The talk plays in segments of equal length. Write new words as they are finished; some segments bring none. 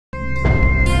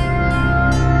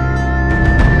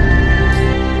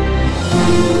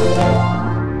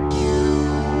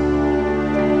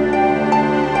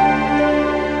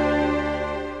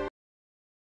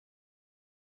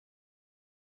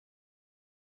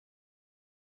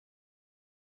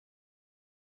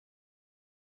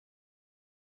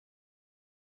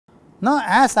Now,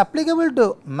 as applicable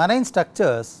to marine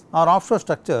structures or offshore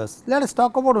structures, let us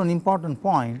talk about one important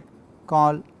point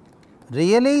called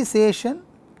realization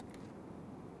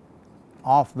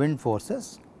of wind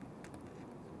forces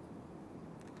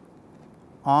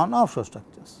on offshore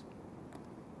structures.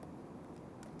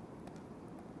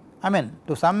 I mean,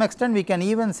 to some extent we can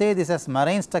even say this as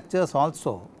marine structures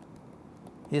also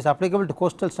is applicable to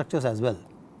coastal structures as well.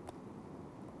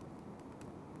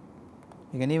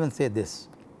 You can even say this.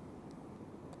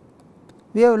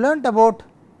 We have learnt about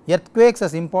earthquakes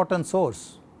as important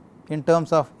source in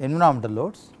terms of environmental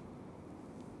loads.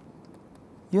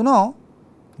 You know,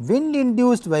 wind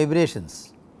induced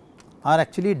vibrations are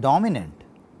actually dominant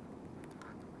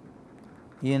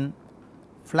in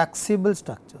flexible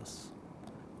structures.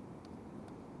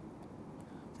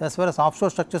 As far as offshore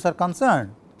structures are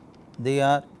concerned, they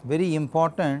are very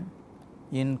important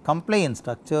in compliant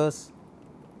structures,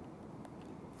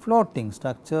 floating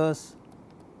structures,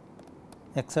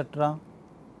 etc.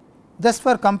 Just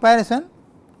for comparison,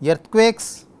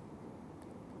 earthquakes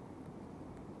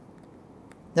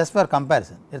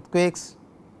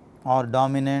are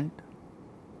dominant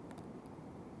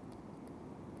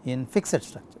in fixed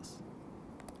structures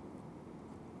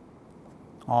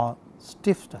or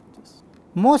stiff structures.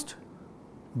 Most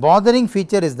bothering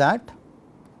feature is that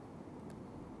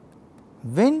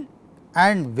wind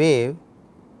and wave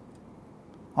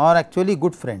are actually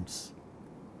good friends.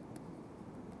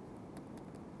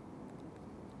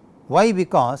 Why?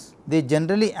 Because they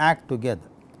generally act together.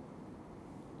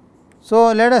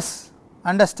 So, let us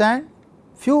understand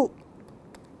few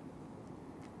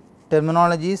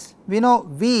terminologies. We know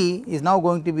V is now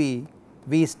going to be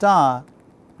V star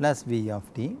plus V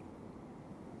of t.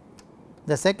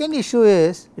 The second issue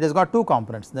is it has got two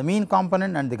components, the mean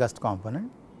component and the gust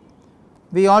component.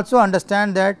 We also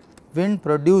understand that wind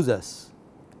produces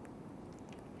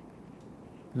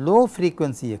low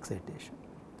frequency excitation.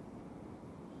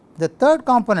 The third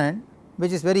component,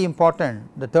 which is very important,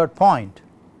 the third point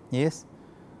is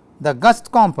the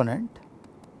gust component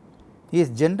is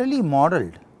generally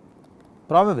modeled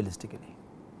probabilistically.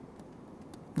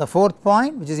 The fourth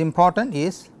point, which is important,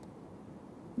 is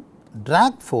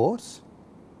drag force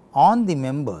on the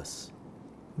members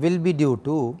will be due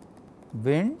to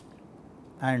wind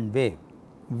and wave.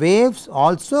 Waves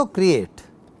also create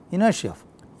inertia.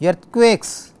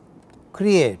 Earthquakes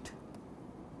create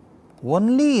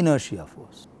only inertia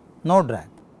force, no drag.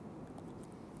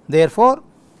 Therefore,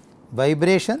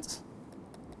 vibrations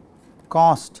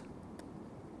caused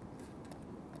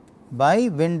by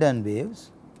wind and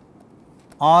waves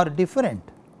are different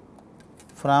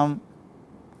from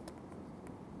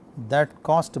that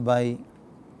caused by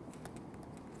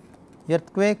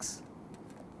earthquakes.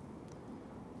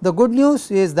 The good news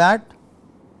is that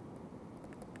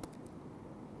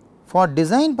for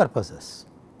design purposes,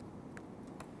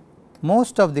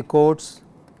 most of the codes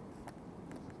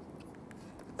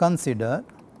consider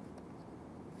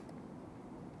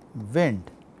wind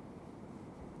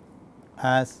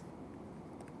as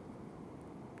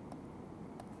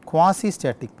quasi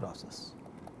static process.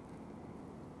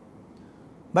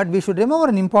 But we should remember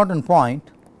an important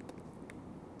point: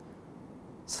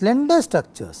 slender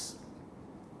structures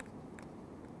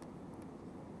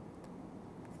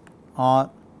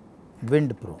are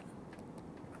wind prone.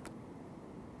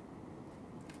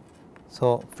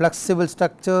 So, flexible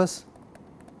structures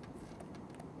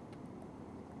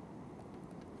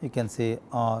you can say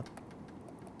are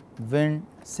wind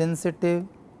sensitive.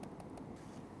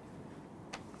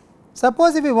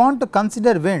 Suppose if we want to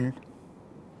consider wind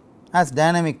as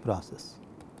dynamic process,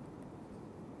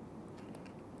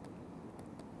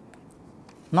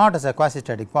 not as a quasi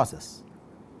static process,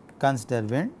 consider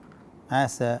wind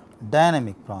as a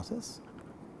dynamic process,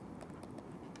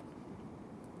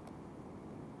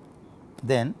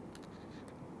 then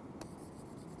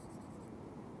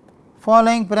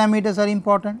following parameters are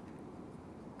important.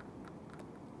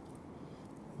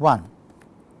 1.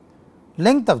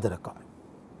 Length of the record.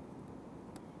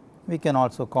 We can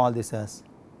also call this as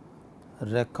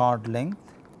record length.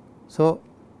 So,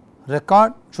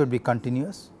 record should be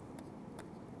continuous,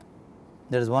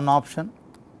 there is one option.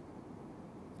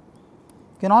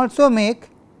 You can also make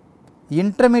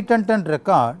intermittent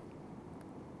record,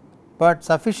 but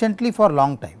sufficiently for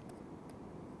long time.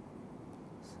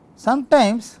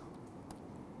 Sometimes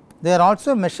they are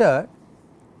also measured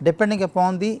depending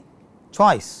upon the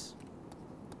choice,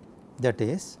 that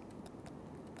is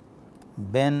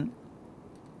when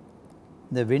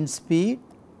the wind speed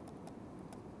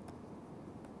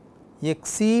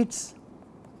exceeds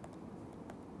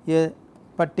a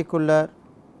particular,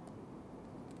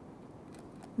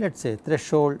 let us say,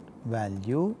 threshold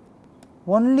value,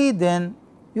 only then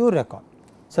you record.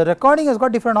 So, recording has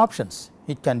got different options.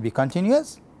 It can be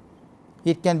continuous,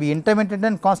 it can be intermittent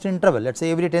and constant interval, let us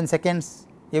say every 10 seconds,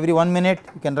 every 1 minute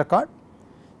you can record.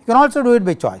 You can also do it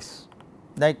by choice,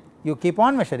 like you keep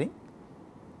on measuring,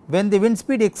 when the wind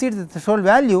speed exceeds the threshold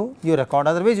value you record,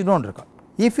 otherwise you do not record.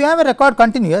 If you have a record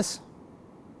continuous,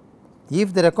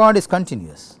 if the record is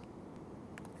continuous,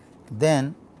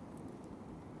 then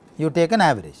you take an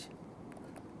average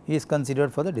is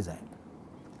considered for the design.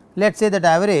 Let us say that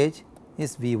average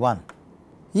is V1.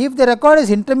 If the record is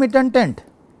intermittent,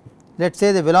 let us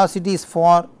say the velocity is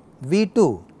for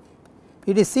V2,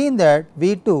 it is seen that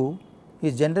V2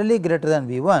 is generally greater than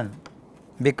V1,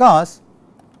 because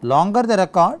longer the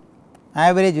record,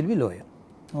 average will be lower.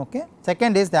 Okay.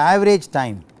 Second is the average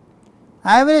time.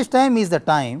 Average time is the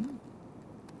time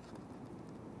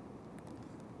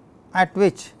at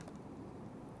which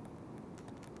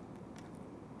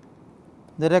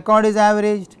the record is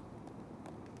averaged.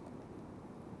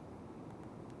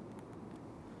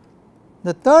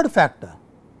 The third factor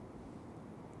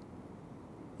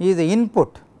is the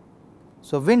input.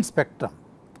 So, wind spectrum,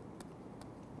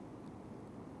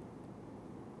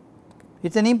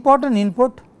 it is an important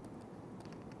input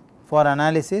for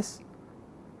analysis.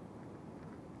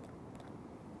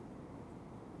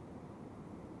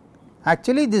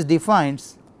 Actually, this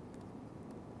defines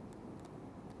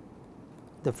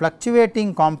the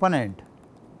fluctuating component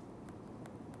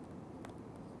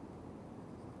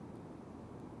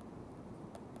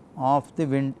of the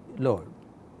wind load.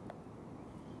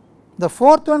 The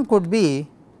fourth one could be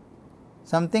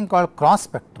something called cross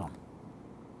spectrum.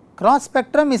 Cross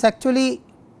spectrum is actually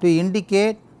to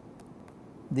indicate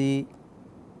the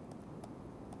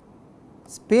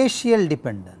spatial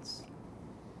dependence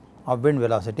of wind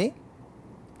velocity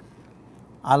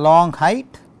along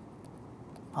height,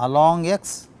 along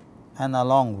x and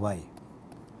along y.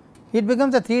 It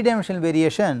becomes a 3-dimensional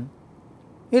variation,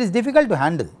 it is difficult to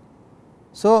handle.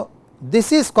 So,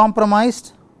 this is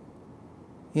compromised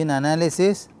in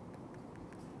analysis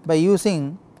by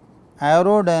using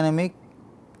aerodynamic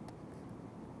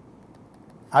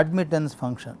admittance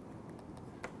function.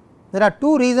 There are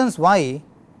two reasons why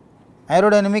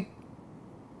aerodynamic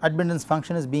admittance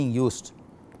function is being used.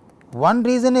 One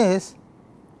reason is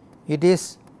it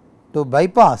is to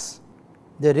bypass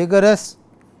the rigorous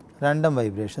random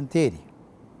vibration theory.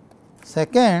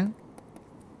 Second,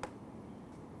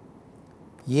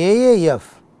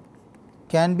 AAF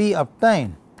can be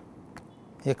obtained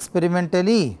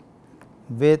experimentally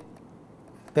with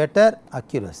better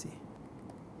accuracy.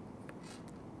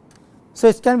 So,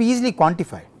 it can be easily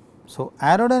quantified. So,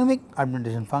 aerodynamic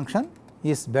admittance function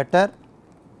is better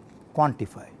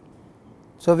quantified.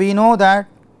 So, we know that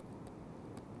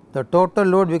the total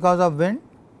load because of wind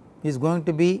is going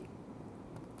to be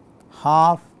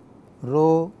half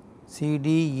rho C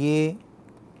D A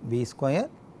V square,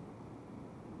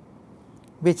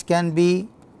 which can be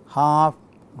half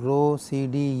rho C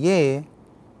D A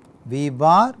V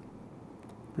bar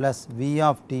plus V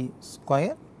of t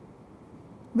square,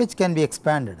 which can be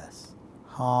expanded as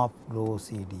half rho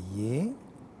C D A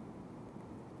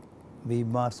V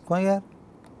bar square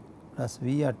plus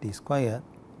V of t square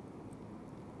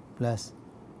plus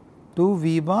 2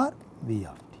 V bar V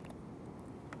of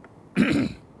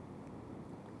t.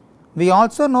 We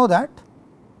also know that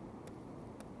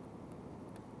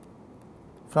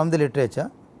from the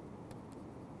literature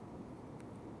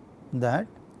that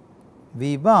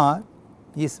V bar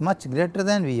is much greater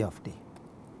than V of t.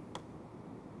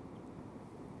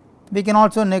 We can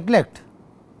also neglect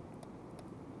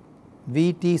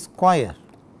V t square.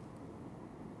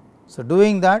 So,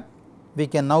 doing that we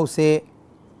can now say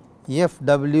F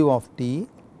w of t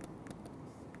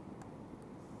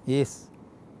is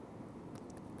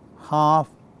half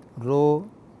rho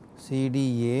C D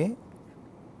A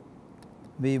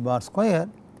V bar square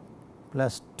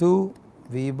plus 2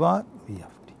 V bar V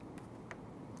of t,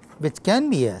 which can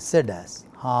be said as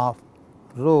half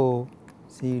rho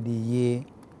C D A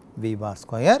V bar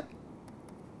square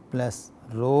plus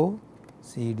rho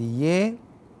C D A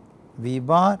V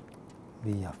bar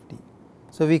V of t.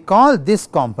 So, we call this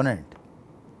component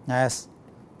as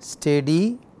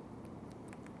steady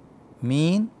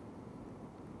mean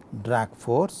drag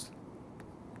force.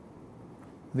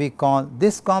 We call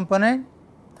this component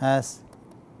as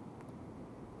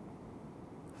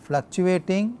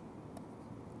fluctuating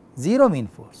zero mean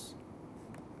force.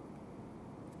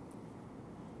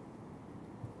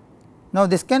 Now,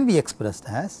 this can be expressed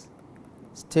as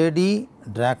steady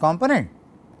drag component,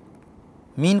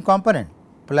 mean component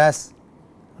plus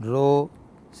rho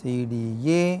C D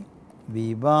A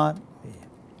V bar V.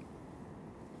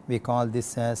 we call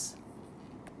this as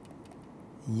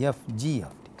Fg of t.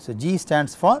 So, G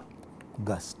stands for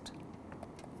gust.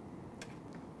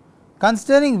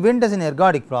 Considering wind as an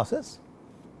ergodic process,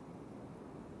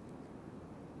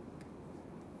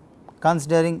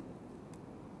 considering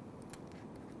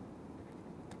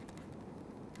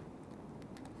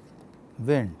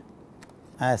wind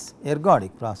as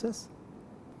ergodic process,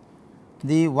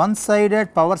 the one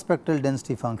sided power spectral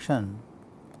density function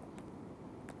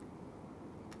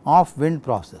of wind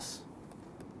process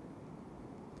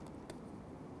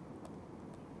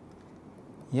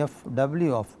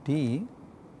Fw of t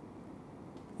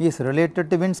is related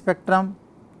to wind spectrum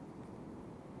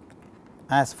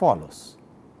as follows,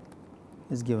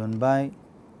 is given by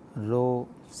rho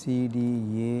C d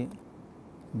A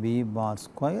V bar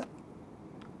square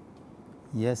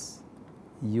S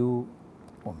u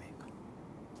omega.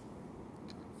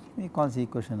 We call this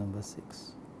equation number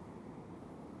 6.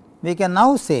 We can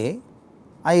now say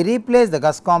I replace the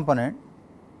gust component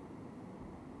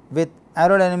with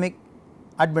aerodynamic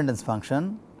admittance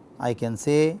function. I can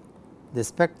say the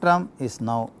spectrum is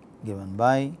now given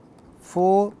by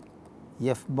 4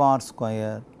 f bar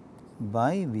square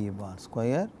by v bar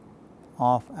square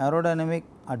of aerodynamic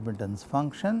admittance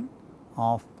function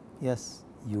of S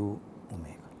u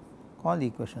omega, called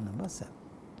equation number 7.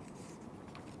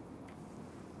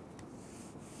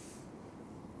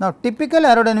 Now, typical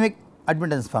aerodynamic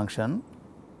admittance function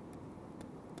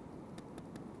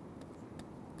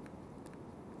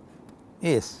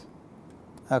is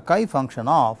a chi function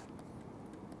of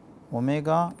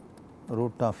omega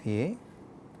root of a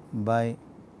by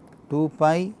 2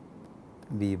 pi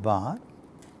v bar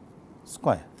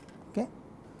square. Okay.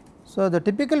 So, the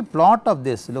typical plot of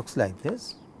this looks like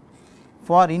this.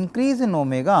 For increase in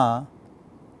omega,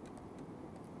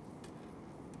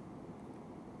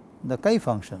 the chi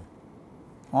function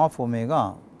of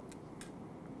omega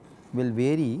will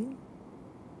vary.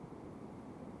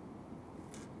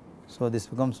 So, this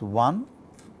becomes 1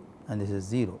 and this is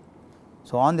 0.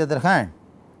 So, on the other hand,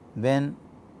 when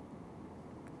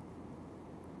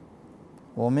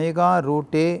omega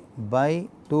root a by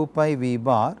 2 pi v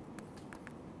bar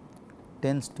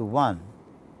tends to 1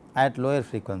 at lower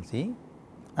frequency,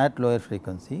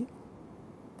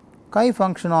 chi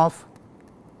function of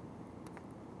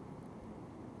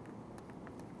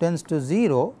tends to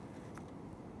 0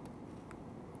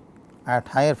 at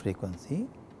higher frequency,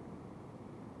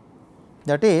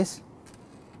 that is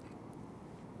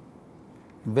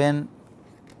when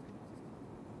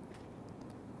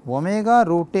omega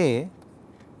root a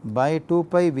by 2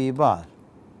 pi v bar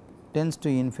tends to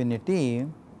infinity,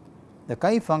 the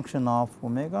chi function of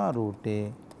omega root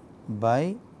a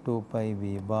by 2 pi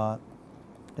v bar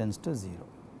tends to 0.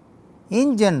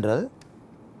 In general,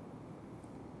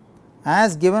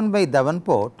 as given by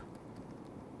Davenport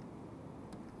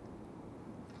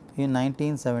in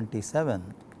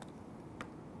 1977,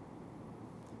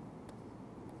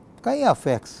 chi of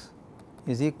x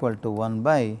is equal to 1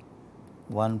 by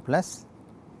 1 plus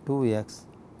 2 x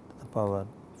to the power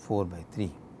 4 by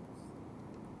 3.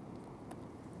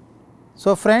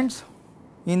 So, friends,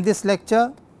 in this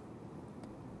lecture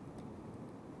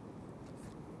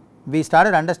we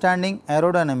started understanding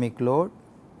aerodynamic load,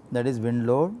 that is wind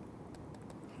load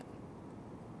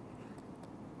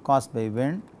caused by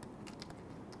wind.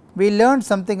 We learned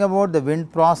something about the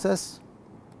wind process,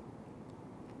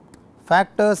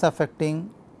 factors affecting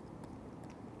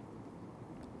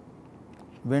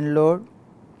wind load,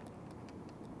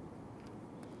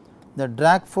 the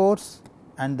drag force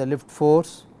and the lift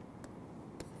force.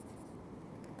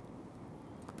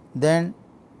 Then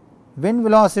wind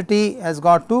velocity has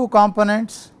got two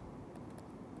components,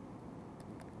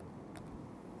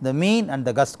 the mean and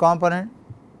the gust component.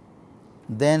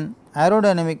 Then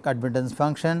aerodynamic admittance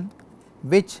function,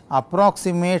 which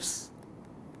approximates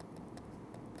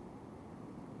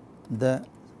the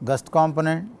gust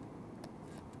component,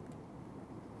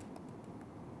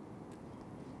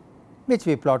 which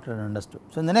we plotted and understood.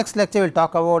 So, in the next lecture we will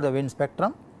talk about the wind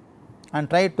spectrum and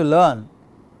try to learn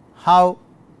how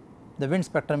the wind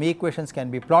spectrum equations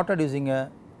can be plotted using a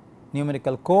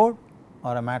numerical code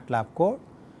or a MATLAB code.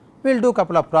 We will do a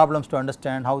couple of problems to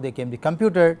understand how they can be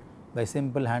computed by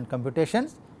simple hand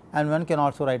computations, and one can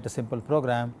also write a simple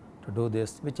program to do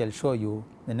this, which I will show you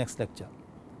in the next lecture.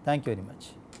 Thank you very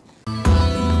much.